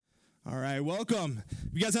All right, welcome.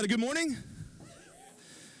 You guys had a good morning?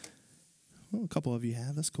 Well, a couple of you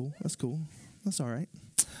have. That's cool. That's all right.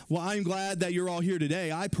 Well, I'm glad that you're all here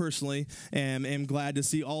today. I personally am glad to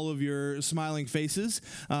see all of your smiling faces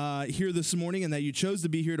here this morning and that you chose to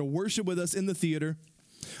be here to worship with us in the theater.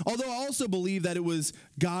 Although I also believe that it was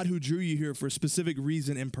God who drew you here for a specific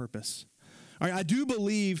reason and purpose. All right, I do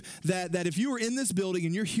believe that if you are in this building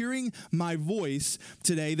and you're hearing my voice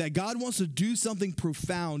today, that God wants to do something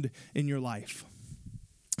profound in your life.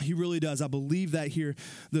 He really does. I believe that here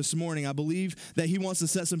this morning. I believe that he wants to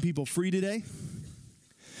set some people free today.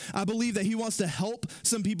 I believe that he wants to help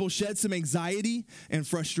some people shed some anxiety and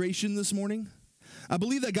frustration this morning. I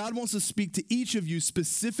believe that God wants to speak to each of you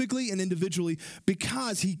specifically and individually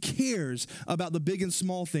because he cares about the big and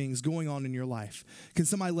small things going on in your life. Can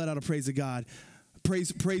somebody let out a praise to God?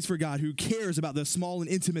 Praise for God who cares about the small and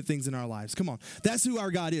intimate things in our lives. Come on. That's who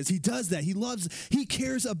our God is. He does that. He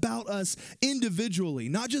cares about us individually,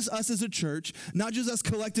 not just us as a church, not just us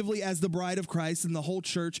collectively as the bride of Christ and the whole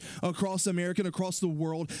church across America and across the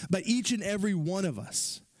world, but each and every one of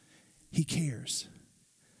us. He cares.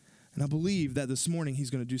 And I believe that this morning he's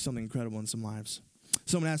going to do something incredible in some lives.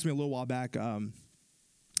 Someone asked me a little while back, I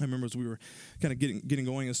remember as we were kind of getting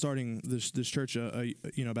going and starting this church, about a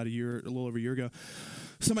little over a year ago.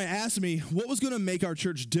 Somebody asked me what was going to make our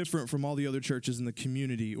church different from all the other churches in the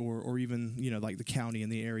community, or even like the county and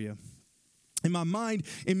the area. And my mind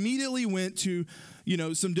immediately went to,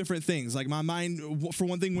 some different things. Like my mind, for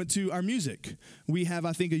one thing, went to our music. We have,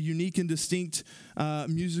 I think, a unique and distinct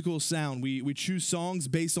musical sound. We choose songs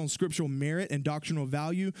based on scriptural merit and doctrinal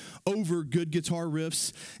value over good guitar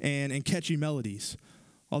riffs and catchy melodies.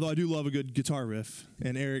 Although I do love a good guitar riff,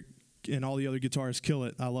 and Eric and all the other guitarists kill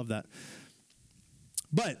it. I love that.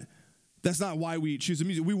 But that's not why we choose the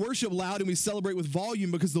music. We worship loud and we celebrate with volume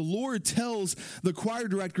because the Lord tells the choir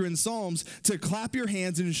director in Psalms to clap your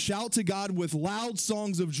hands and shout to God with loud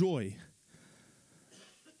songs of joy.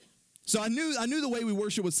 So I knew the way we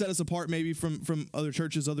worship would set us apart maybe from other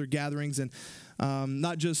churches, other gatherings, and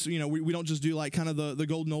not just, we don't just do like kind of the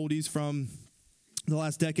golden oldies from the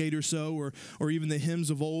last decade or so, or even the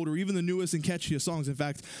hymns of old, or even the newest and catchiest songs. In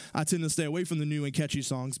fact, I tend to stay away from the new and catchy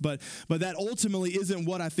songs, but that ultimately isn't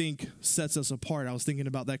what I think sets us apart. I was thinking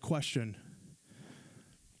about that question.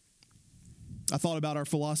 I thought about our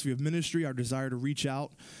philosophy of ministry, our desire to reach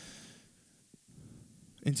out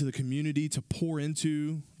into the community, to pour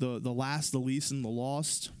into the last, the least, and the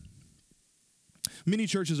lost. Many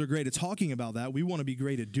churches are great at talking about that. We want to be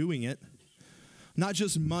great at doing it. Not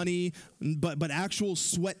just money, but actual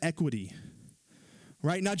sweat equity,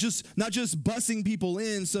 right? Not just bussing people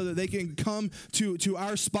in so that they can come to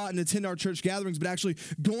our spot and attend our church gatherings, but actually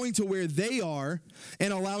going to where they are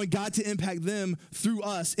and allowing God to impact them through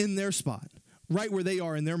us in their spot, right where they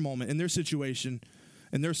are in their moment, in their situation,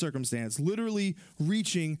 in their circumstance. Literally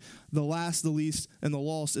reaching the last, the least, and the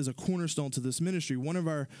lost is a cornerstone to this ministry. One of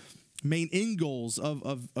our main end goals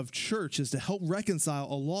of church is to help reconcile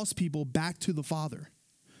a lost people back to the Father.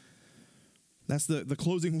 That's the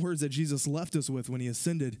closing words that Jesus left us with when he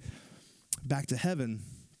ascended back to heaven.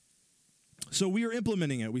 So we are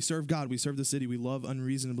implementing it. We serve God. We serve the city. We love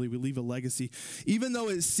unreasonably. We leave a legacy. Even though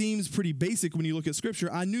it seems pretty basic when you look at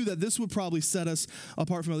Scripture, I knew that this would probably set us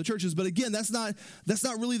apart from other churches. But again, that's not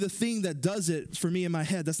really the thing that does it for me in my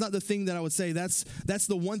head. That's not the thing that I would say. That's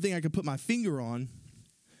the one thing I could put my finger on.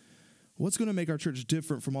 What's going to make our church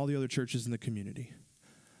different from all the other churches in the community?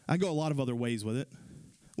 I go a lot of other ways with it.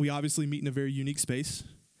 We obviously meet in a very unique space.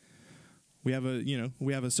 We have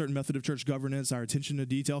a certain method of church governance, our attention to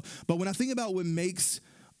detail. But when I think about what makes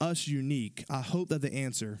us unique, I hope that the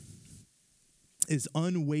answer is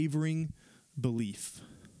unwavering belief.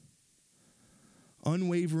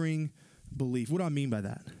 Unwavering belief. What do I mean by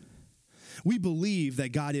that? We believe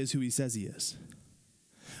that God is who he says he is.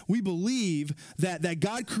 We believe that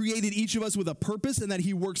God created each of us with a purpose and that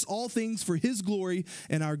he works all things for his glory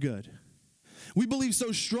and our good. We believe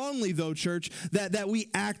so strongly, though, church, that we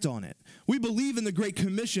act on it. We believe in the Great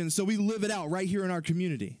Commission, so we live it out right here in our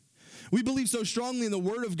community. We believe so strongly in the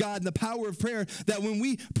Word of God and the power of prayer that when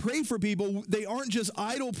we pray for people, they aren't just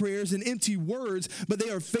idle prayers and empty words, but they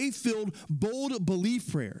are faith-filled, bold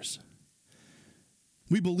belief prayers.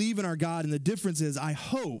 We believe in our God, and the difference is, I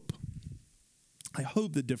hope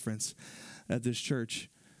the difference at this church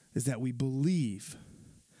is that we believe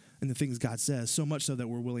in the things God says, so much so that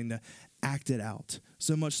we're willing to act it out,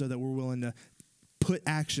 so much so that we're willing to put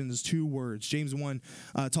actions to words. James 1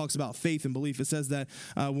 talks about faith and belief. It says that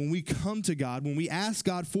when we come to God, when we ask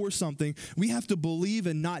God for something, we have to believe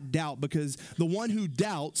and not doubt, because the one who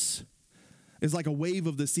doubts is like a wave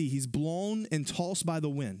of the sea. He's blown and tossed by the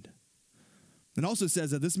wind. It also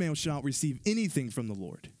says that this man shall not receive anything from the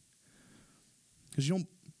Lord. Because you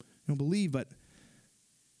don't believe, but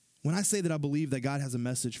when I say that I believe that God has a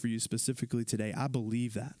message for you specifically today, I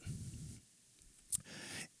believe that.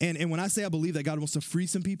 And when I say I believe that God wants to free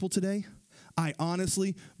some people today, I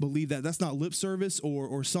honestly believe that. That's not lip service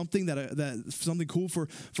or something that something cool for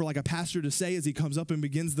like a pastor to say as he comes up and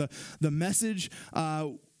begins the message.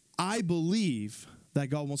 I believe that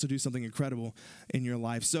God wants to do something incredible in your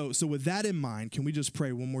life. So with that in mind, can we just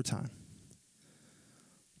pray one more time?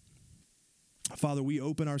 Father, we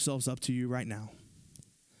open ourselves up to you right now.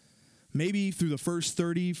 Maybe through the first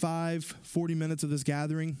 35, 40 minutes of this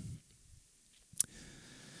gathering,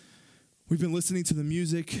 we've been listening to the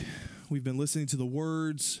music, we've been listening to the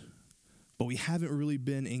words, but we haven't really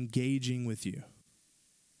been engaging with you.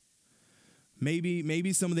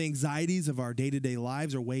 Maybe some of the anxieties of our day-to-day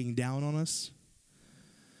lives are weighing down on us.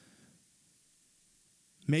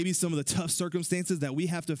 Maybe some of the tough circumstances that we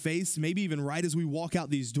have to face, maybe even right as we walk out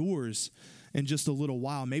these doors in just a little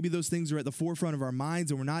while. Maybe those things are at the forefront of our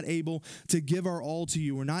minds and we're not able to give our all to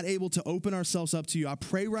you. We're not able to open ourselves up to you. I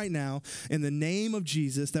pray right now in the name of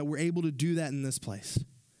Jesus that we're able to do that in this place.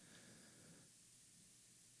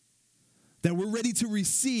 That we're ready to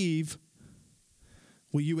receive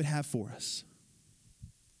what you would have for us.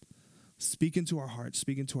 Speak into our hearts,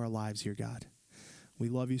 speak into our lives here, God. We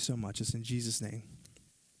love you so much. It's in Jesus' name.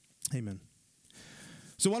 Amen.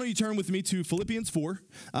 So why don't you turn with me to Philippians 4,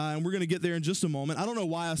 and we're going to get there in just a moment. I don't know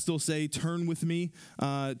why I still say turn with me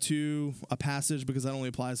to a passage, because that only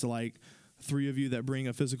applies to like 3 of you that bring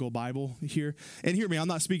a physical Bible here. And hear me, I'm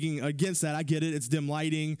not speaking against that. I get it. It's dim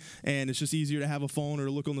lighting, and it's just easier to have a phone or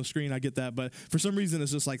look on the screen. I get that. But for some reason,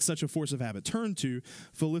 it's just like such a force of habit. Turn to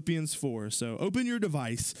Philippians 4. So open your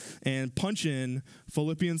device and punch in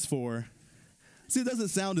Philippians 4. See, it doesn't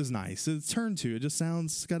sound as nice. It's turn to. It just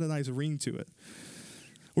sounds, got a nice ring to it.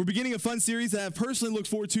 We're beginning a fun series that I've personally looked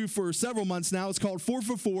forward to for several months now. It's called 4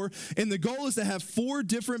 for 4, and the goal is to have 4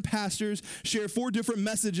 different pastors share 4 different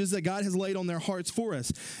messages that God has laid on their hearts for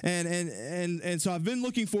us. And so I've been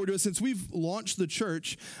looking forward to it since we've launched the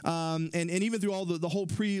church, and even through all the whole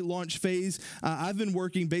pre-launch phase. I've been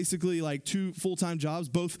working basically like 2 full-time jobs,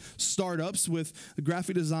 both startups with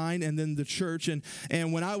graphic design and then the church.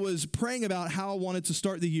 And when I was praying about how I wanted to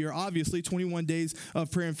start the year, obviously 21 days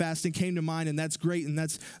of prayer and fasting came to mind, and that's great, and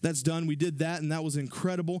that's done. We did that, and that was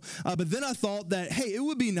incredible. But then I thought that, hey, it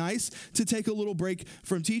would be nice to take a little break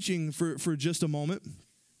from teaching for just a moment.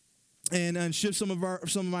 And shift some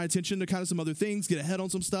of my attention to kind of some other things, get ahead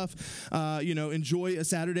on some stuff, enjoy a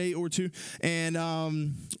Saturday or 2,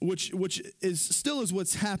 and which is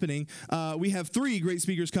what's happening. We have 3 great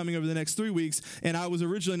speakers coming over the next 3 weeks, and I was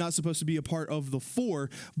originally not supposed to be a part of the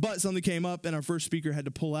 4, but something came up, and our first speaker had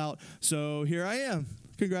to pull out, so here I am.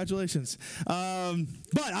 Congratulations. But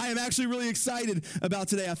I am actually really excited about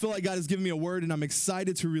today. I feel like God has given me a word, and I'm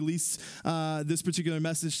excited to release this particular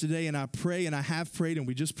message today. And I pray, and I have prayed, and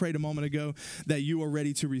we just prayed a moment ago, that you are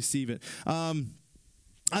ready to receive it.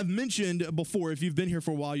 I've mentioned before, if you've been here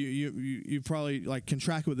for a while, you probably like can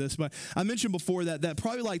track with this, but I mentioned before that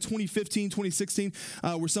probably like 2015, 2016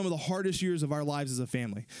 were some of the hardest years of our lives as a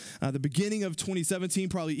family. The beginning of 2017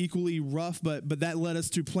 probably equally rough, but that led us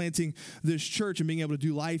to planting this church and being able to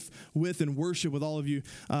do life with and worship with all of you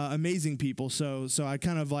amazing people. So I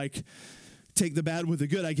kind of like take the bad with the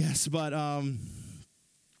good, I guess, but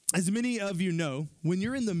as many of you know, when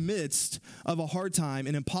you're in the midst of a hard time,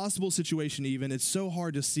 an impossible situation even, it's so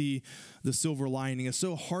hard to see the silver lining. It's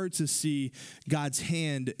so hard to see God's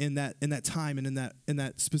hand in that time and in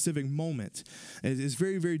that specific moment. It's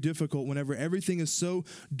very, very difficult whenever everything is so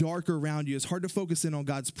dark around you. It's hard to focus in on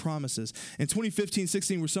God's promises. And 2015,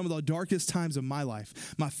 16 were some of the darkest times of my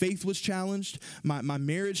life. My faith was challenged. My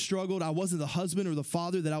marriage struggled. I wasn't the husband or the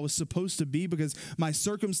father that I was supposed to be because my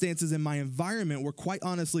circumstances and my environment were quite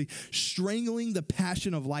honestly strangling the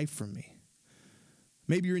passion of life from me.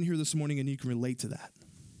 Maybe you're in here this morning and you can relate to that.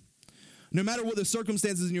 No matter what the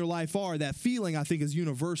circumstances in your life are, that feeling, I think, is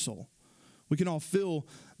universal. We can all feel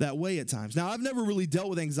that way at times. Now, I've never really dealt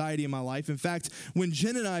with anxiety in my life. In fact, when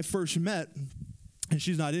Jen and I first met, and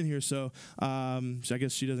she's not in here, so I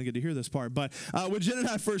guess she doesn't get to hear this part. But when Jen and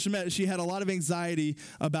I first met, she had a lot of anxiety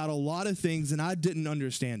about a lot of things, and I didn't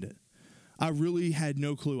understand it. I really had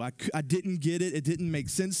no clue. I didn't get it. It didn't make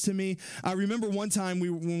sense to me. I remember one time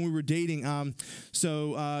when we were dating,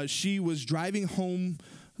 she was driving home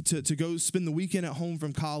to go spend the weekend at home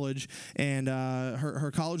from college, and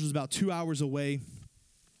her college was about 2 hours away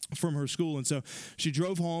from her school. And so she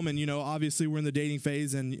drove home, and, obviously we're in the dating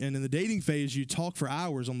phase, and in the dating phase, you talk for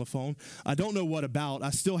hours on the phone. I don't know what about. I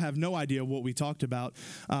still have no idea what we talked about.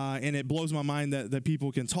 And it blows my mind that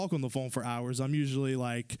people can talk on the phone for hours. I'm usually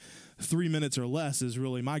like 3 minutes or less is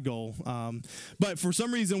really my goal. But for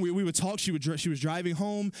some reason we would talk. She was driving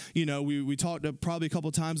home. We talked probably a couple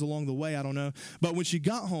of times along the way. I don't know. But when she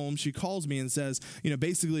got home, she calls me and says,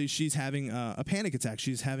 basically she's having a panic attack.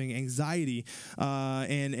 She's having anxiety.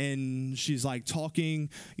 And she's like talking,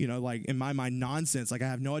 like in my mind, nonsense. Like I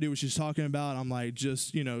have no idea what she's talking about. I'm like,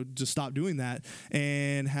 just stop doing that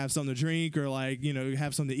and have something to drink, or like,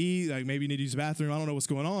 have something to eat. Like maybe you need to use the bathroom. I don't know what's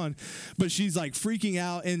going on. But she's like freaking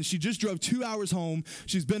out, and she just drove 2 hours home.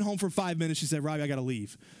 She's been home for 5 minutes. She said, Robbie, I got to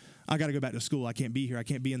leave. I got to go back to school. I can't be here. I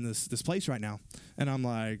can't be in this place right now. And I'm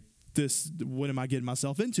like, what am I getting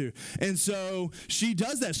myself into? And so she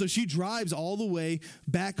does that. So she drives all the way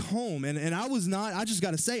back home. And I just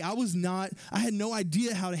got to say, I had no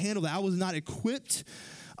idea how to handle that. I was not equipped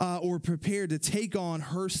or prepared to take on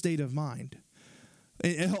her state of mind.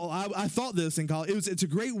 And I thought this in college. It's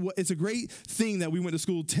a great thing that we went to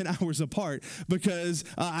school 10 hours apart, because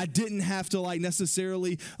I didn't have to like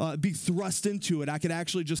necessarily be thrust into it. I could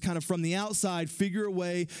actually just kind of from the outside figure a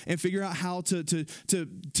way and figure out how to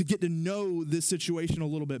get to know this situation a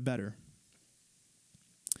little bit better.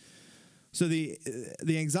 So the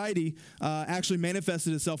anxiety actually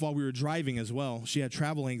manifested itself while we were driving as well. She had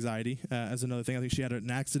travel anxiety as another thing. I think she had an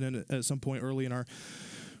accident at some point early in our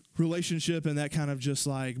relationship, and that kind of just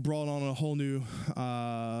like brought on a whole new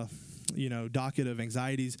docket of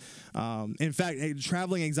anxieties. In fact,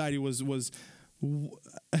 traveling anxiety was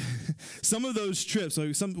some of those trips.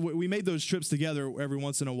 So we made those trips together every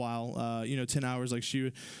once in a while. 10 hours. Like she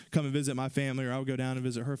would come and visit my family, or I would go down and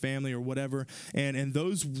visit her family, or whatever. And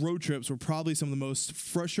those road trips were probably some of the most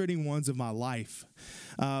frustrating ones of my life,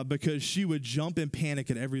 because she would jump and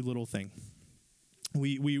panic at every little thing.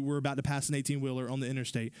 We were about to pass an 18-wheeler on the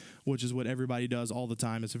interstate, which is what everybody does all the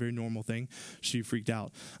time. It's a very normal thing. She freaked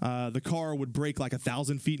out. The car would brake like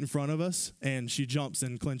 1,000 feet in front of us, and she jumps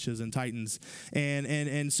and clenches and tightens.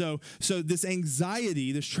 And so this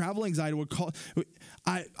anxiety, this travel anxiety would call.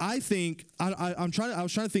 I was trying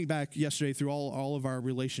to think back yesterday through all of our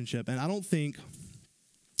relationship, and I don't think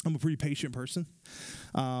I'm a pretty patient person.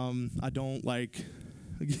 I don't like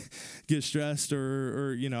get stressed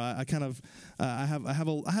or I kind of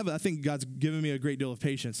I think God's given me a great deal of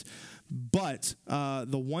patience, but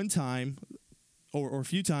the one time or a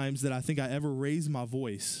few times that I think I ever raised my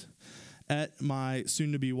voice at my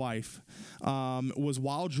soon-to-be wife was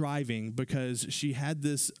while driving, because she had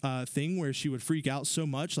this thing where she would freak out so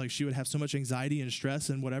much, like she would have so much anxiety and stress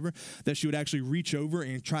and whatever, that she would actually reach over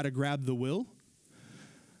and try to grab the wheel.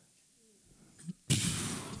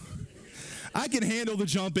 I can handle the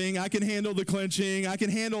jumping, I can handle the clenching, I can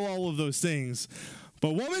handle all of those things. But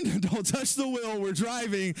woman, don't touch the wheel, we're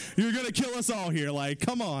driving, you're going to kill us all here, like,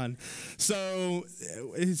 come on. So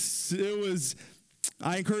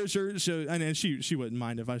I encouraged her, and she wouldn't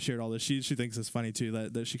mind if I shared all this. She thinks it's funny too,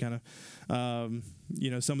 that she kind of,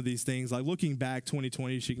 some of these things, like looking back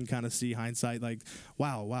 2020, she can kind of see hindsight, like,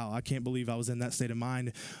 wow, I can't believe I was in that state of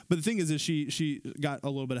mind. But the thing is she got a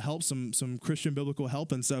little bit of help, some Christian biblical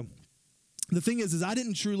help, and so the thing is I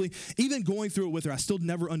didn't truly, even going through it with her, I still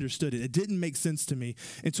never understood it. It didn't make sense to me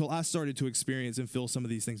until I started to experience and feel some of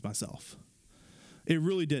these things myself. It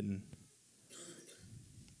really didn't.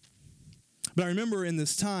 But I remember in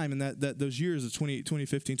this time, in that those years of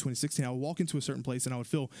 2015, 2016, I would walk into a certain place and I would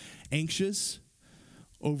feel anxious,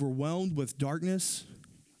 overwhelmed with darkness.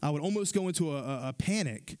 I would almost go into a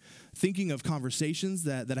panic, thinking of conversations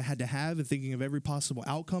that I had to have and thinking of every possible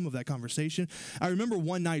outcome of that conversation. I remember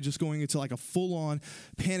one night just going into like a full-on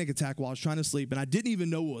panic attack while I was trying to sleep, and I didn't even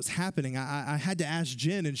know what was happening. I had to ask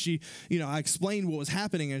Jen, and she, I explained what was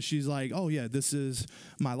happening, and she's like, oh yeah, this is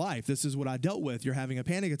my life. This is what I dealt with. You're having a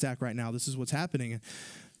panic attack right now. This is what's happening.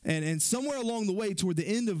 And somewhere along the way, toward the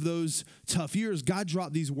end of those tough years, God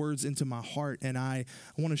dropped these words into my heart, and I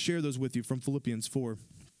want to share those with you from Philippians 4.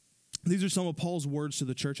 These are some of Paul's words to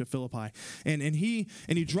the church at Philippi. And he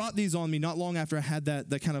dropped these on me not long after I had that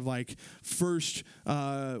kind of like first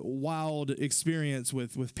wild experience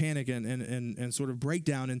with panic and sort of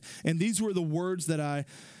breakdown. And these were the words that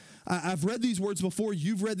I've read these words before.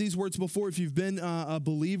 You've read these words before. If you've been a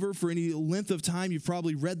believer for any length of time, you've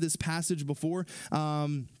probably read this passage before.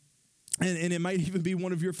 And it might even be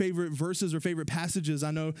one of your favorite verses or favorite passages.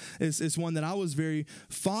 I know it's one that I was very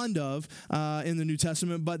fond of in the New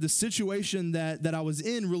Testament, but the situation that I was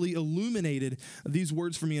in really illuminated these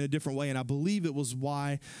words for me in a different way, and I believe it was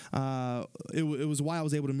why it was why I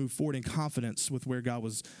was able to move forward in confidence with where God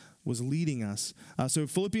was leading us. So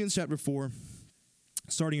Philippians chapter 4,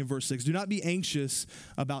 starting in verse 6, do not be anxious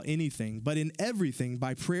about anything, but in everything,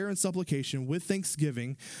 by prayer and supplication, with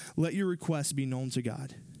thanksgiving, let your requests be known to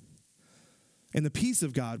God. And the peace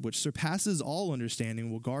of God, which surpasses all understanding,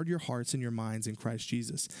 will guard your hearts and your minds in Christ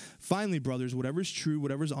Jesus. Finally, brothers, whatever is true,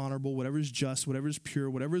 whatever is honorable, whatever is just, whatever is pure,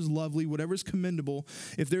 whatever is lovely, whatever is commendable,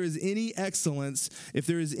 if there is any excellence, if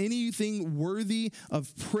there is anything worthy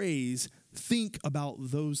of praise, think about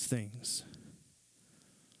those things.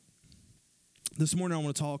 This morning, I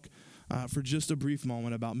want to talk for just a brief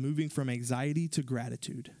moment about moving from anxiety to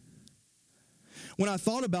gratitude. When I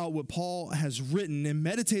thought about what Paul has written and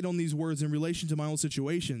meditate on these words in relation to my own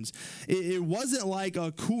situations, it wasn't like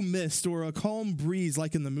a cool mist or a calm breeze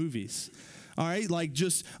like in the movies. All right, like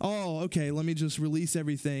just, oh, okay, let me just release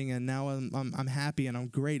everything and now I'm happy and I'm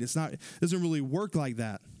great. It doesn't really work like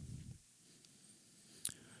that.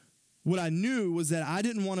 What I knew was that I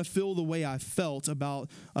didn't want to feel the way I felt about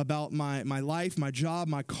my life, my job,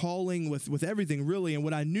 my calling, with everything, really. And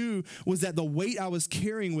what I knew was that the weight I was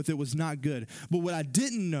carrying with it was not good. But what I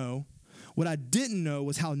didn't know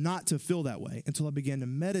was how not to feel that way until I began to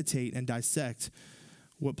meditate and dissect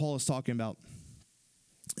what Paul is talking about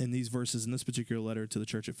in these verses in this particular letter to the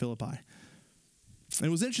church at Philippi. And it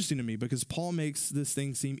was interesting to me because Paul makes this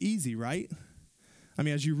thing seem easy, right? I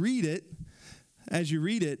mean, as you read it,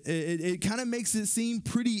 it kind of makes it seem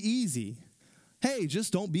pretty easy. Hey,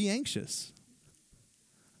 just don't be anxious.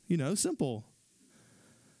 Simple.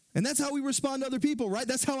 And that's how we respond to other people, right?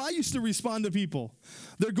 That's how I used to respond to people.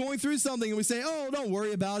 They're going through something and we say, oh, don't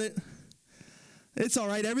worry about it. It's all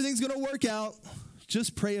right. Everything's going to work out.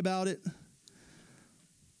 Just pray about it.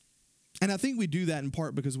 And I think we do that in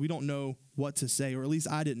part because we don't know what to say, or at least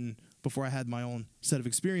I didn't before I had my own set of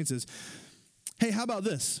experiences. Hey, how about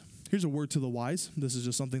this? Here's a word to the wise. This is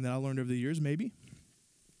just something that I learned over the years, maybe.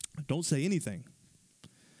 Don't say anything.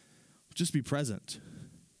 Just be present.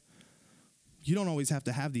 You don't always have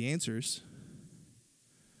to have the answers.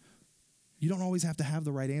 You don't always have to have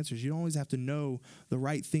the right answers. You don't always have to know the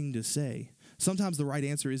right thing to say. Sometimes the right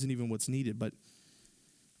answer isn't even what's needed. But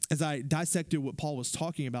as I dissected what Paul was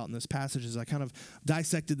talking about in this passage, as I kind of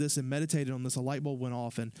dissected this and meditated on this, a light bulb went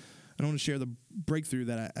off, and I want to share the breakthrough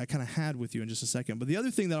that I kind of had with you in just a second. But the other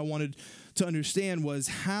thing that I wanted to understand was,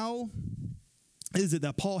 how is it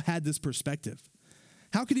that Paul had this perspective?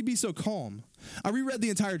 How could he be so calm? I reread the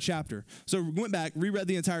entire chapter. So went back, reread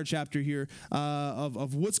the entire chapter here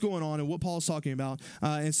of what's going on and what Paul's talking about.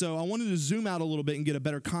 And so I wanted to zoom out a little bit and get a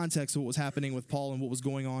better context of what was happening with Paul and what was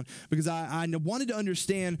going on, because I wanted to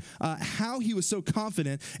understand how he was so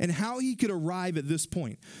confident and how he could arrive at this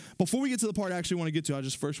point. Before we get to the part I actually want to get to, I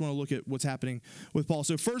just first want to look at what's happening with Paul.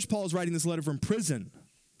 So first, Paul is writing this letter from prison.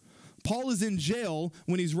 Paul is in jail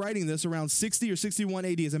when he's writing this around 60 or 61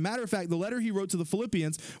 AD. As a matter of fact, the letter he wrote to the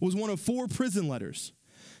Philippians was one of 4 prison letters.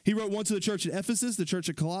 He wrote one to the church at Ephesus, the church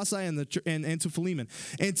at Colossae, and to Philemon.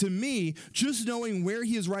 And to me, just knowing where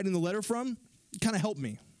he is writing the letter from kind of helped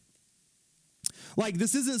me. Like,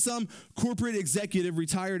 this isn't some corporate executive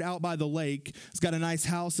retired out by the lake. He's got a nice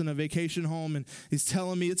house and a vacation home, and he's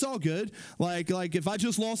telling me it's all good. Like if I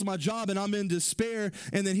just lost my job and I'm in despair,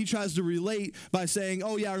 and then he tries to relate by saying,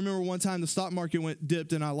 oh yeah, I remember one time the stock market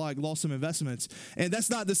dipped and I lost some investments. And that's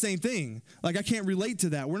not the same thing. Like, I can't relate to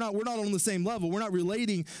that. We're not on the same level. We're not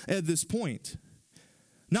relating at this point.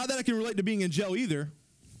 Not that I can relate to being in jail either,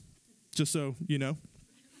 just so you know.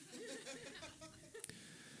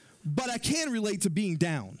 But I can relate to being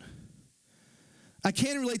down. I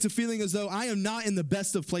can relate to feeling as though I am not in the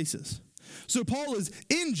best of places. So Paul is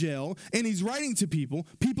in jail, and he's writing to people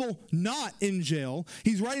not in jail.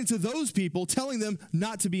 He's writing to those people, telling them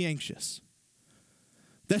not to be anxious.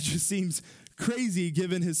 That just seems crazy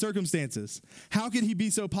given his circumstances. How could he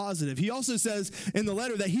be so positive? He also says in the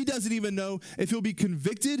letter that he doesn't even know if he'll be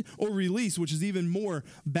convicted or released, which is even more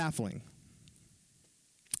baffling.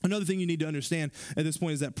 Another thing you need to understand at this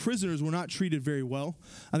point is that prisoners were not treated very well.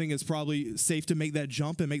 I think it's probably safe to make that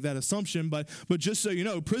jump and make that assumption, but just so you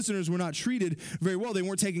know, prisoners were not treated very well. They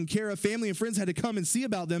weren't taken care of. Family and friends had to come and see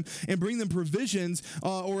about them and bring them provisions,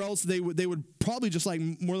 or else they would probably just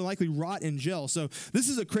more than likely rot in jail. So this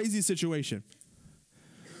is a crazy situation.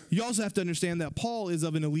 You also have to understand that Paul is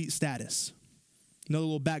of an elite status. Another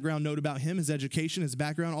little background note about him: his education, his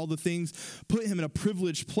background, all the things put him in a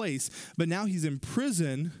privileged place. But now he's in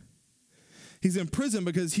prison. He's in prison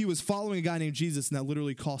because he was following a guy named Jesus, and that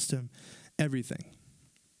literally cost him everything.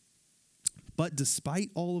 But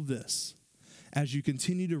despite all of this, as you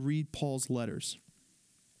continue to read Paul's letters,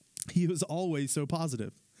 he was always so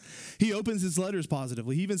positive. He opens his letters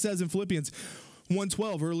positively. He even says in Philippians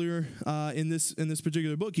 1:12 earlier in this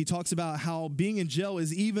particular book, he talks about how being in jail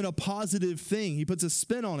is even a positive thing. He puts a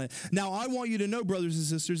spin on it. Now, I want you to know, brothers and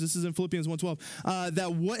sisters, this is in Philippians 1:12,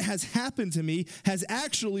 that what has happened to me has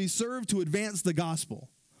actually served to advance the gospel.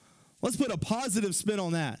 Let's put a positive spin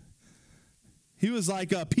on that. He was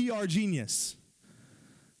like a PR genius.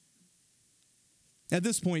 At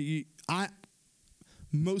this point,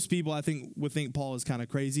 most people, I think, would think Paul is kind of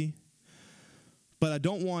crazy. But I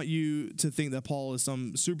don't want you to think that Paul is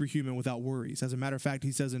some superhuman without worries. As a matter of fact,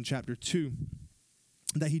 he says in chapter 2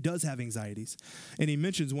 that he does have anxieties. And he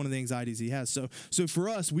mentions one of the anxieties he has. So for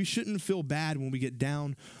us, we shouldn't feel bad when we get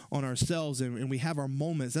down on ourselves and we have our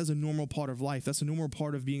moments. That's a normal part of life. That's a normal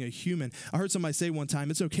part of being a human. I heard somebody say one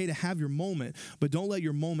time, it's okay to have your moment, but don't let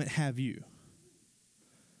your moment have you.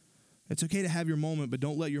 It's okay to have your moment, but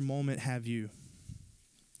don't let your moment have you.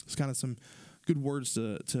 It's kind of some good words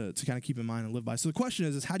to kind of keep in mind and live by. So the question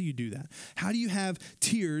is how do you do that? How do you have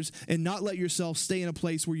tears and not let yourself stay in a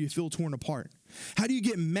place where you feel torn apart? How do you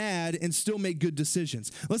get mad and still make good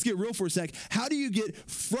decisions? Let's get real for a sec. How do you get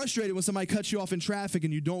frustrated when somebody cuts you off in traffic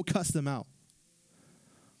and you don't cuss them out?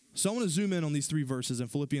 So I want to zoom in on these 3 verses in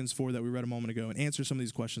Philippians 4 that we read a moment ago and answer some of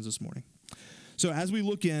these questions this morning. So as we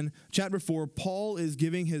look in chapter 4, Paul is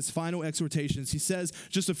giving his final exhortations. He says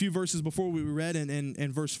just a few verses before we read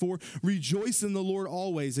in verse 4, rejoice in the Lord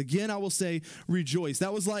always. Again, I will say rejoice.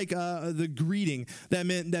 That was like the greeting that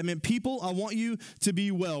meant people, I want you to be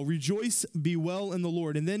well. Rejoice, be well in the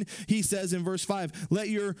Lord. And then he says in verse 5, let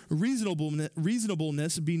your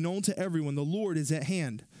reasonableness be known to everyone. The Lord is at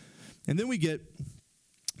hand. And then we get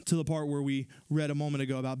to the part where we read a moment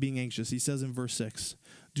ago about being anxious. He says in verse 6,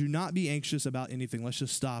 do not be anxious about anything. Let's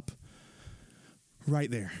just stop right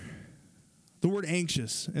there. The word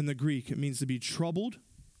anxious in the Greek, it means to be troubled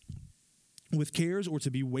with cares or to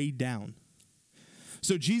be weighed down.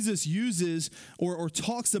 So Jesus uses or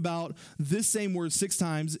talks about this same word 6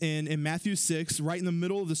 times in Matthew 6, right in the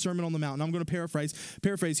middle of the Sermon on the Mount. And I'm going to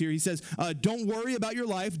paraphrase here. He says, don't worry about your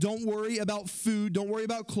life. Don't worry about food. Don't worry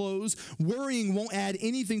about clothes. Worrying won't add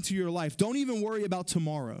anything to your life. Don't even worry about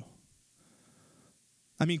tomorrow.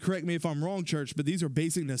 I mean, correct me if I'm wrong, church, but these are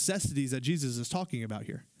basic necessities that Jesus is talking about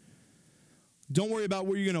here. Don't worry about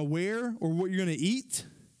what you're going to wear or what you're going to eat.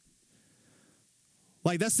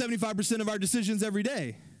 Like, that's 75% of our decisions every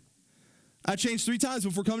day. I changed 3 times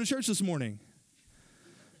before coming to church this morning.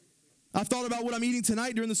 I've thought about what I'm eating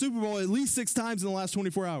tonight during the Super Bowl at least 6 times in the last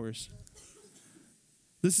 24 hours.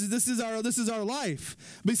 This is our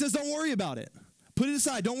life. But he says, don't worry about it. Put it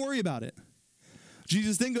aside. Don't worry about it.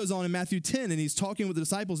 Jesus then goes on in Matthew 10, and he's talking with the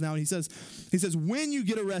disciples now, and he says, when you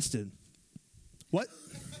get arrested. What?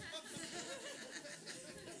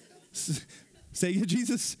 Say,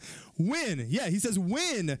 Jesus, when? Yeah, he says,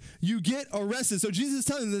 when you get arrested. So Jesus is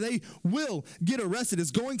telling them that they will get arrested. It's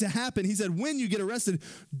going to happen. He said, when you get arrested,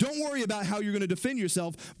 don't worry about how you're going to defend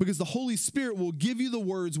yourself because the Holy Spirit will give you the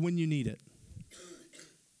words when you need it.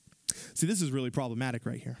 See, this is really problematic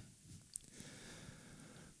right here.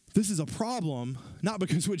 This is a problem, not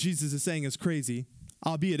because what Jesus is saying is crazy,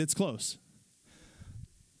 albeit it's close.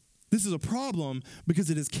 This is a problem because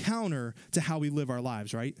it is counter to how we live our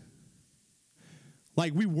lives, right?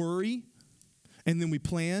 Like we worry, and then we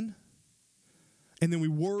plan, and then we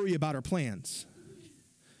worry about our plans.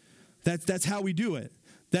 That's how we do it.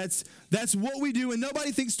 That's what we do, and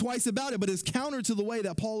nobody thinks twice about it, but it's counter to the way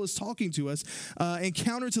that Paul is talking to us and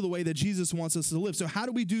counter to the way that Jesus wants us to live. So how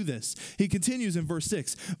do we do this? He continues in verse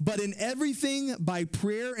 6, but in everything by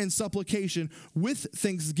prayer and supplication with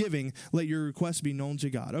thanksgiving, let your requests be known to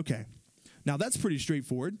God. Okay, now that's pretty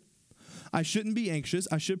straightforward. I shouldn't be anxious.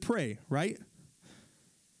 I should pray, right?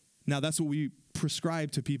 Now that's what we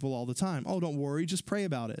prescribe to people all the time. Oh, don't worry, just pray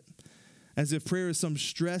about it. As if prayer is some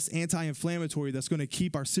stress anti-inflammatory that's going to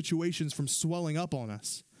keep our situations from swelling up on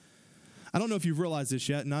us. I don't know if you've realized this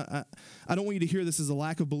yet, and I don't want you to hear this as a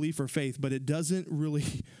lack of belief or faith, but it doesn't really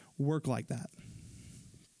work like that.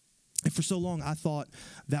 And for so long, I thought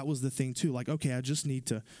that was the thing too. Like, okay, I just need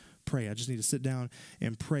to pray. I just need to sit down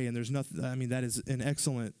and pray. And there's nothing, I mean, that is an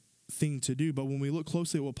excellent thing to do. But when we look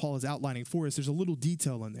closely at what Paul is outlining for us, there's a little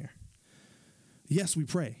detail in there. Yes, we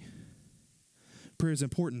pray. Prayer is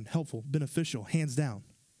important, helpful, beneficial, hands down.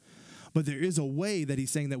 But there is a way that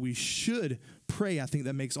he's saying that we should pray, I think,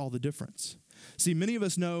 that makes all the difference. See, many of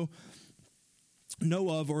us know know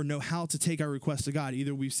of or know how to take our request to God.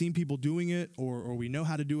 Either we've seen people doing it or we know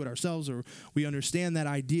how to do it ourselves, or we understand that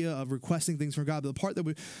idea of requesting things from God. But the part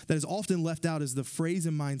that is often left out is the phrase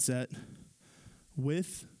and mindset,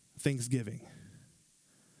 with thanksgiving.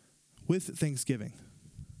 With thanksgiving.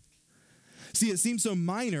 See, it seems so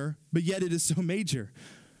minor, but yet it is so major.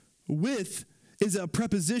 With is a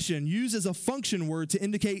preposition used as a function word to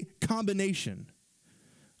indicate combination.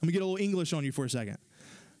 Let me get a little English on you for a second.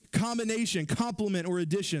 Combination, complement, or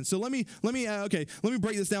addition. So let me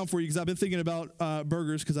break this down for you because I've been thinking about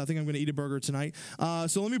burgers because I think I'm going to eat a burger tonight.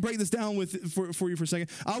 So let me break this down for you for a second.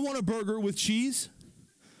 I want a burger with cheese,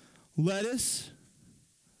 lettuce,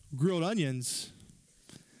 grilled onions,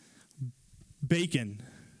 bacon,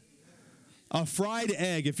 a fried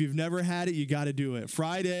egg. If you've never had it, you got to do it.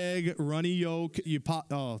 Fried egg, runny yolk. You pop.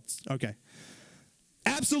 Oh, okay.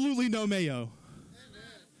 Absolutely no mayo.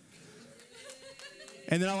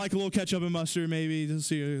 And then I like a little ketchup and mustard, maybe. Just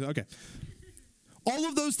see. Okay. All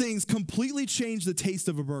of those things completely change the taste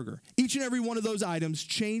of a burger. Each and every one of those items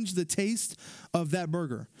change the taste of that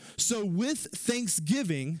burger. So with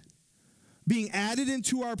thanksgiving being added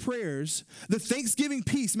into our prayers, the Thanksgiving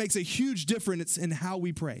piece makes a huge difference in how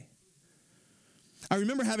we pray. I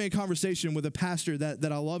remember having a conversation with a pastor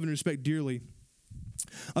that I love and respect dearly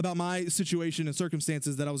about my situation and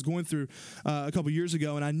circumstances that I was going through a couple years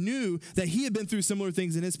ago. And I knew that he had been through similar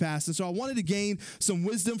things in his past. And so I wanted to gain some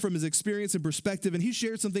wisdom from his experience and perspective. And he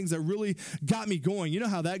shared some things that really got me going. You know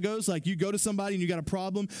how that goes? Like you go to somebody and you got a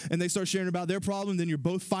problem and they start sharing about their problem. Then you're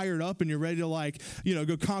both fired up and you're ready to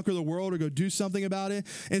go conquer the world or go do something about it.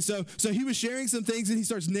 And so he was sharing some things and he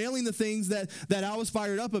starts nailing the things that I was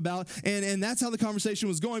fired up about. And that's how the conversation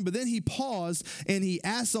was going. But then he paused and he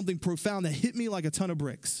asked something profound that hit me like a ton of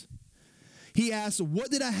bricks. He asked, what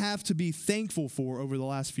did I have to be thankful for over the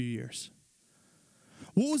last few years?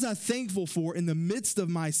 What was I thankful for in the midst of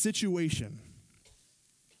my situation?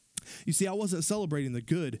 You see, I wasn't celebrating the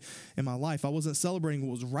good in my life. I wasn't celebrating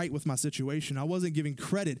what was right with my situation. I wasn't giving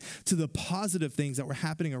credit to the positive things that were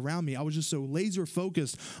happening around me. I was just so laser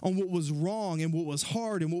focused on what was wrong and what was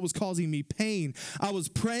hard and what was causing me pain. I was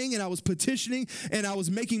praying and I was petitioning and I was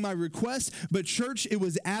making my requests, but church, it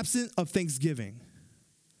was absent of thanksgiving.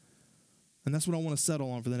 And that's what I want to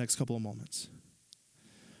settle on for the next couple of moments.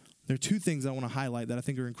 There are two things I want to highlight that I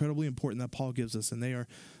think are incredibly important that Paul gives us, and they are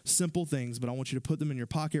simple things, but I want you to put them in your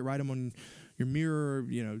pocket, write them on your mirror,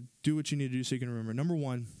 do what you need to do so you can remember. Number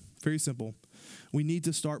one, very simple. We need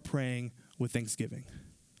to start praying with thanksgiving.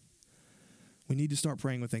 We need to start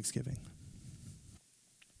praying with thanksgiving.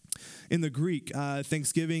 In the Greek,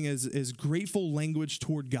 thanksgiving is grateful language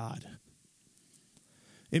toward God.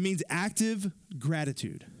 It means active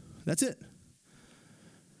gratitude. That's it.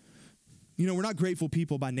 We're not grateful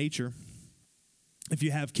people by nature. If you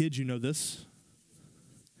have kids, you know this.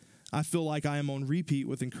 I feel like I am on repeat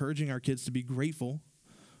with encouraging our kids to be grateful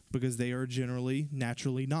because they are generally,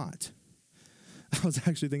 naturally not. I was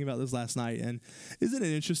actually thinking about this last night, and isn't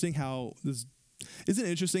it interesting how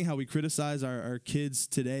we criticize our kids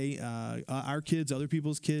today, our kids, other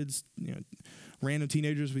people's kids, random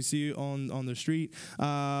teenagers we see on the street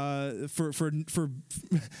for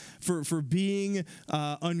being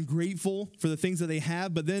ungrateful for the things that they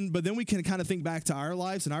have, but then we can kind of think back to our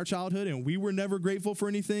lives and our childhood, and we were never grateful for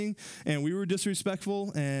anything, and we were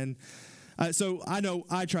disrespectful, and so I know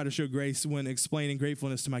I try to show grace when explaining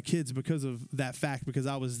gratefulness to my kids because of that fact, because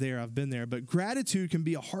I was there, I've been there. But gratitude can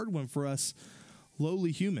be a hard one for us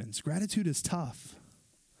lowly humans. Gratitude is tough.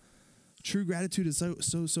 True gratitude is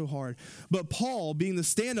so hard. But Paul, being the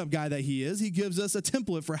stand-up guy that he is, he gives us a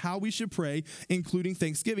template for how we should pray, including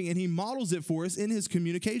thanksgiving, and he models it for us in his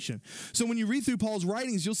communication. So when you read through Paul's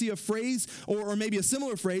writings, you'll see a phrase or maybe a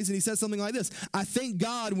similar phrase, and he says something like this: I thank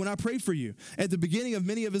God when I pray for you. At the beginning of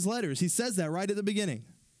many of his letters, he says that right at the beginning.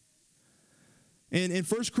 And in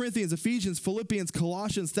 1 Corinthians, Ephesians, Philippians,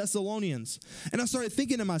 Colossians, Thessalonians. And I started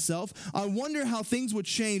thinking to myself, I wonder how things would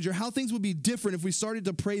change or how things would be different if we started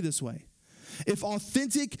to pray this way. If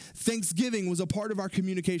authentic thanksgiving was a part of our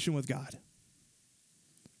communication with God,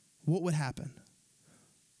 what would happen?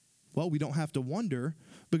 Well, we don't have to wonder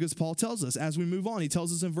because Paul tells us as we move on. He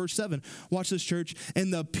tells us in verse 7, watch this, church,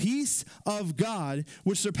 and the peace of God,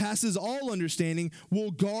 which surpasses all understanding,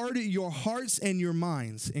 will guard your hearts and your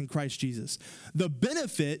minds in Christ Jesus. The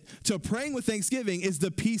benefit to praying with thanksgiving is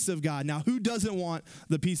the peace of God. Now, who doesn't want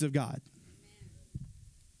the peace of God?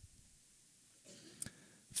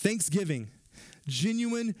 Thanksgiving,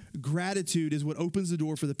 genuine gratitude is what opens the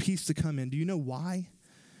door for the peace to come in. Do you know why?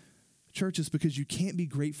 Church, it's because you can't be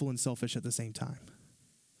grateful and selfish at the same time.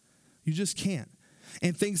 You just can't.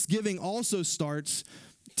 And thanksgiving also starts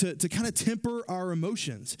to kind of temper our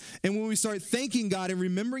emotions. And when we start thanking God and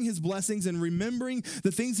remembering his blessings and remembering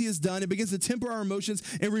the things he has done, it begins to temper our emotions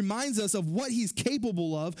and reminds us of what he's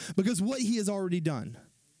capable of because what he has already done.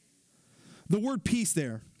 The word peace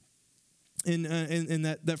there, in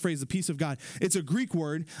that phrase, the peace of God, it's a Greek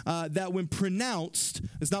word that when pronounced,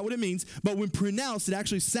 it's not what it means, but when pronounced, it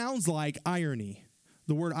actually sounds like irony,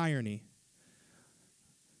 the word irony.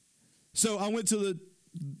 So I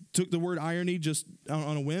took the word irony just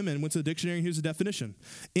on a whim and went to the dictionary. Here's the definition.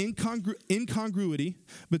 Incongruity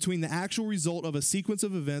between the actual result of a sequence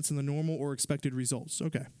of events and the normal or expected results.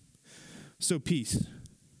 Okay. So peace.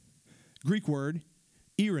 Greek word,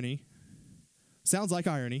 irony. Sounds like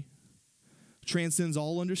irony. Transcends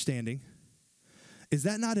all understanding. Is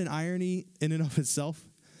that not an irony in and of itself?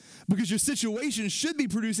 Because your situation should be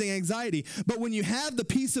producing anxiety. But when you have the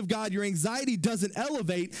peace of God, your anxiety doesn't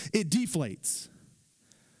elevate, it deflates.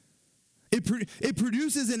 It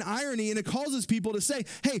produces an irony, and it causes people to say,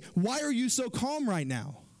 hey, why are you so calm right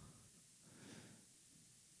now?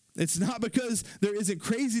 It's not because there isn't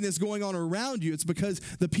craziness going on around you. It's because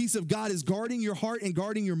the peace of God is guarding your heart and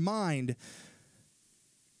guarding your mind.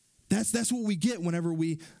 That's what we get whenever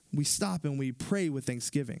we stop and we pray with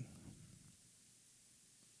thanksgiving.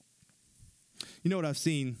 You know what I've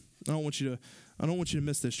seen? I don't want you to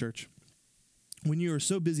miss this, church. When you are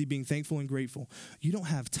so busy being thankful and grateful, you don't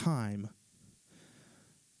have time.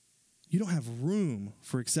 You don't have room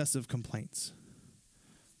for excessive complaints,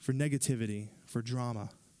 for negativity, for drama.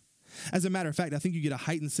 As a matter of fact, I think you get a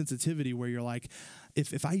heightened sensitivity where you're like,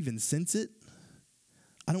 if I even sense it,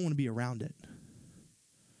 I don't want to be around it.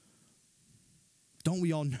 Don't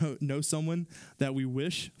we all know someone that we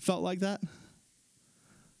wish felt like that?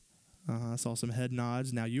 I saw some head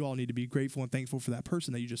nods. Now you all need to be grateful and thankful for that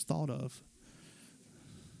person that you just thought of.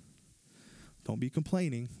 Don't be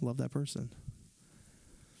complaining. Love that person.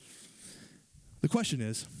 The question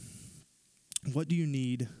is, what do you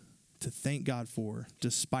need to thank God for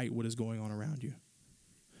despite what is going on around you?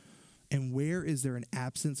 And where is there an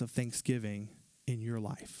absence of thanksgiving in your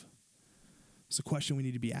life? It's a question we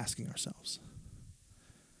need to be asking ourselves.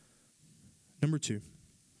 Number 2,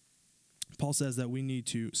 Paul says that we need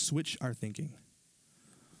to switch our thinking.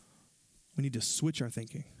 We need to switch our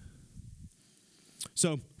thinking.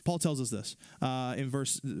 So Paul tells us this in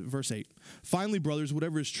verse 8. Finally, brothers,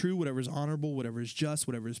 whatever is true, whatever is honorable, whatever is just,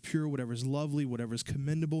 whatever is pure, whatever is lovely, whatever is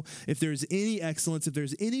commendable, if there is any excellence, if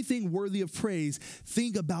there's anything worthy of praise,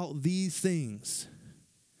 think about these things.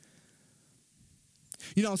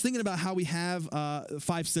 You know, I was thinking about how we have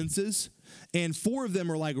 5 senses, and 4 of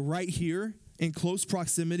them are like right here in close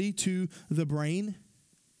proximity to the brain.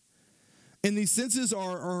 And these senses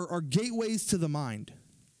are gateways to the mind.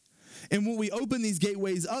 And what we open these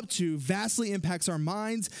gateways up to vastly impacts our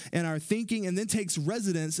minds and our thinking and then takes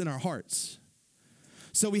residence in our hearts.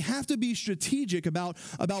 So we have to be strategic about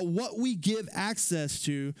what we give access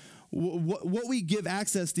to, what we give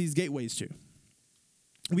access these gateways to.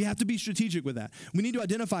 We have to be strategic with that. We need to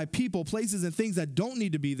identify people, places, and things that don't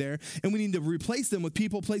need to be there, and we need to replace them with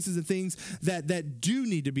people, places, and things that do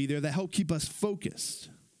need to be there that help keep us focused.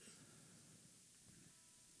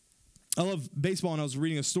 I love baseball, and I was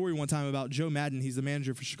reading a story one time about Joe Madden. He's the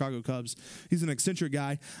manager for Chicago Cubs. He's an eccentric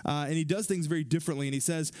guy, and he does things very differently. And he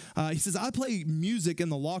says, I play music in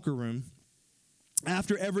the locker room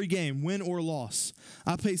after every game, win or loss.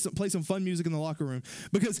 I play some fun music in the locker room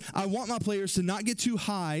because I want my players to not get too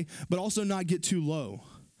high, but also not get too low.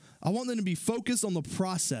 I want them to be focused on the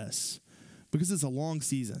process because it's a long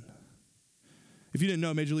season. If you didn't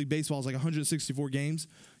know, Major League Baseball is like 164 games.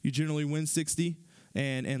 You generally win 60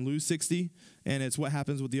 and lose 60, and it's what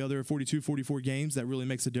happens with the other 42, 44 games that really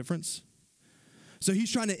makes a difference. So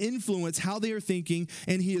he's trying to influence how they are thinking,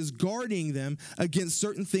 and he is guarding them against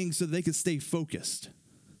certain things so that they can stay focused.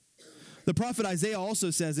 The prophet Isaiah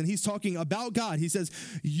also says, and he's talking about God, he says,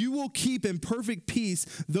 you will keep in perfect peace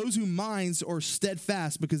those whose minds are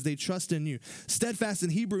steadfast because they trust in you. Steadfast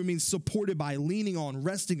in Hebrew means supported by, leaning on,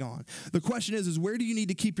 resting on. The question is where do you need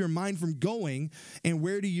to keep your mind from going, and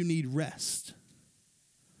where do you need rest?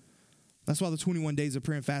 That's why the 21 days of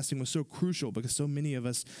prayer and fasting was so crucial, because so many of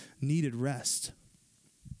us needed rest.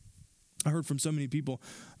 I heard from so many people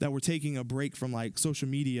that were taking a break from like social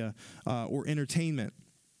media or entertainment,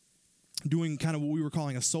 doing kind of what we were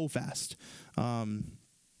calling a soul fast,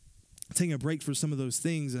 taking a break for some of those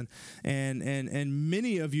things. And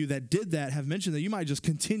many of you that did that have mentioned that you might just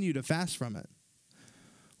continue to fast from it.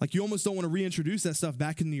 Like you almost don't want to reintroduce that stuff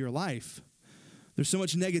back into your life. There's so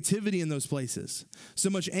much negativity in those places, so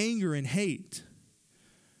much anger and hate.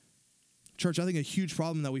 Church, I think a huge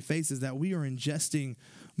problem that we face is that we are ingesting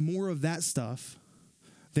more of that stuff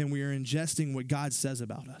then we are ingesting what God says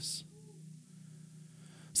about us.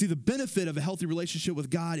 See, the benefit of a healthy relationship with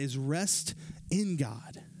God is rest in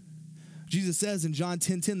God. Jesus says in John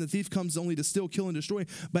 10:10, the thief comes only to steal, kill, and destroy,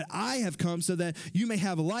 but I have come so that you may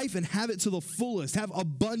have life and have it to the fullest, have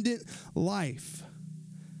abundant life.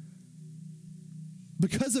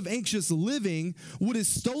 Because of anxious living, what is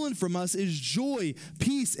stolen from us is joy,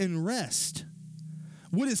 peace, and rest.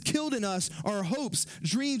 What is killed in us are hopes,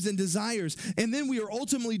 dreams, and desires, and then we are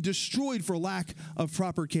ultimately destroyed for lack of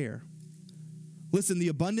proper care. Listen, the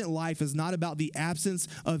abundant life is not about the absence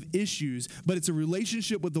of issues, but it's a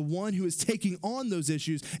relationship with the one who is taking on those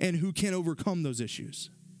issues and who can overcome those issues.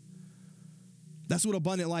 That's what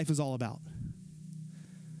abundant life is all about.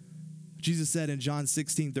 Jesus said in John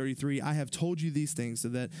 16:33, I have told you these things so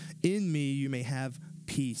that in me you may have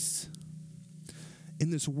peace. In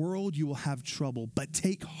this world you will have trouble, but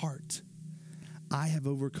take heart. I have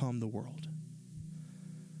overcome the world.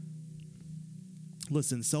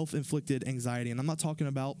 Listen, self-inflicted anxiety, and I'm not talking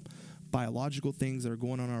about biological things that are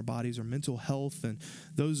going on in our bodies or mental health, and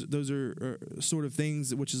those are sort of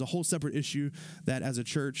things, which is a whole separate issue that as a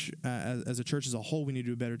church as a whole, we need to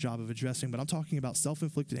do a better job of addressing. But I'm talking about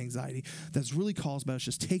self-inflicted anxiety that's really caused by us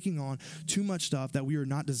just taking on too much stuff that we are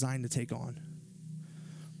not designed to take on.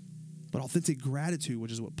 But authentic gratitude,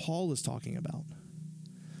 which is what Paul is talking about,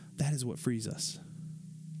 that is what frees us.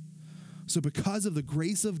 So because of the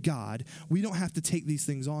grace of God, we don't have to take these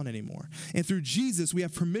things on anymore. And through Jesus, we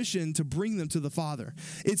have permission to bring them to the Father.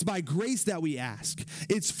 It's by grace that we ask.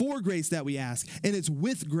 It's for grace that we ask. And it's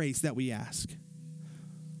with grace that we ask.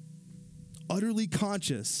 Utterly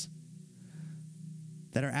conscious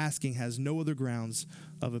that our asking has no other grounds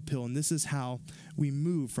of appeal. And this is how we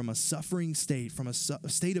move from a suffering state, from a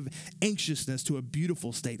state of anxiousness to a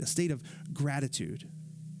beautiful state, a state of gratitude.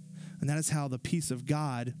 And that is how the peace of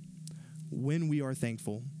God, when we are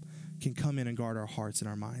thankful, can come in and guard our hearts and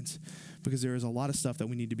our minds, because there is a lot of stuff that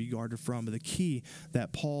we need to be guarded from. But the key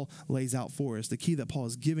that Paul lays out for us, the key that Paul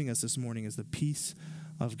is giving us this morning, is the peace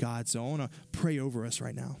of God. So I want to pray over us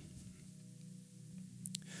right now.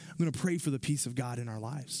 I'm going to pray for the peace of God in our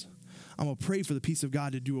lives. I'm going to pray for the peace of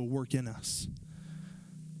God to do a work in us,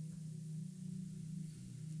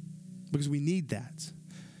 because we need that.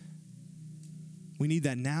 We need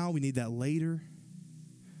that now. We need that later.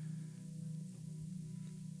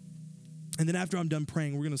 And then after I'm done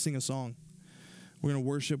praying, we're going to sing a song. We're going to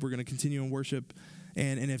worship. We're going to continue in worship.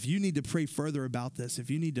 And if you need to pray further about this, if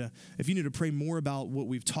you need to pray more about what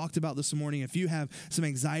we've talked about this morning, if you have some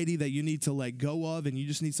anxiety that you need to let go of and you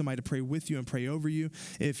just need somebody to pray with you and pray over you,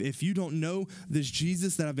 if you don't know this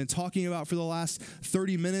Jesus that I've been talking about for the last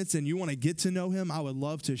 30 minutes and you want to get to know him, I would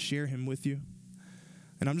love to share him with you.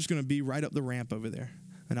 And I'm just going to be right up the ramp over there.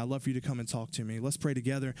 And I'd love for you to come and talk to me. Let's pray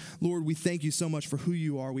together. Lord, we thank you so much for who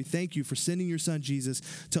you are. We thank you for sending your son, Jesus,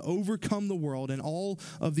 to overcome the world and all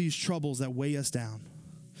of these troubles that weigh us down.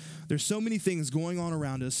 There's so many things going on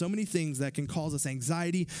around us, so many things that can cause us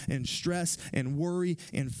anxiety and stress and worry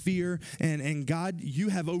and fear. And God, you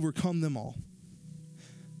have overcome them all.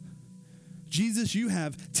 Jesus, you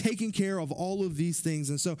have taken care of all of these things.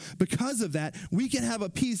 And so because of that, we can have a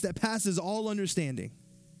peace that passes all understanding.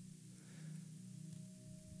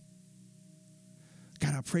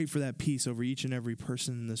 God, I pray for that peace over each and every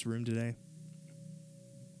person in this room today.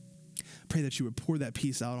 Pray that you would pour that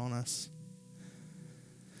peace out on us.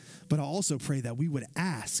 But I also pray that we would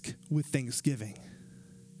ask with thanksgiving.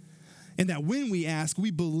 And that when we ask, we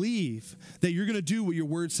believe that you're going to do what your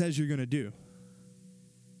word says you're going to do.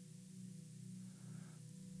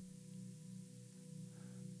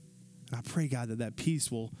 And I pray, God, that peace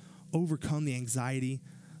will overcome the anxiety,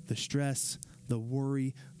 the stress, the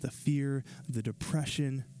worry, the fear, the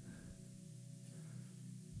depression.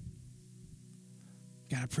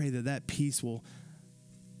 God, I pray that peace will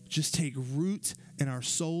just take root in our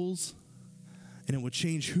souls, and it will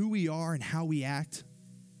change who we are and how we act.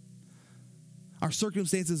 Our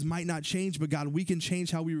circumstances might not change, but God, we can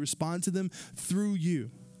change how we respond to them through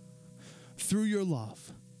you, through your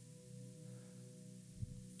love.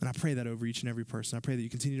 And I pray that over each and every person. I pray that you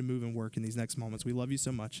continue to move and work in these next moments. We love you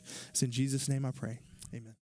so much. It's in Jesus' name I pray. Amen.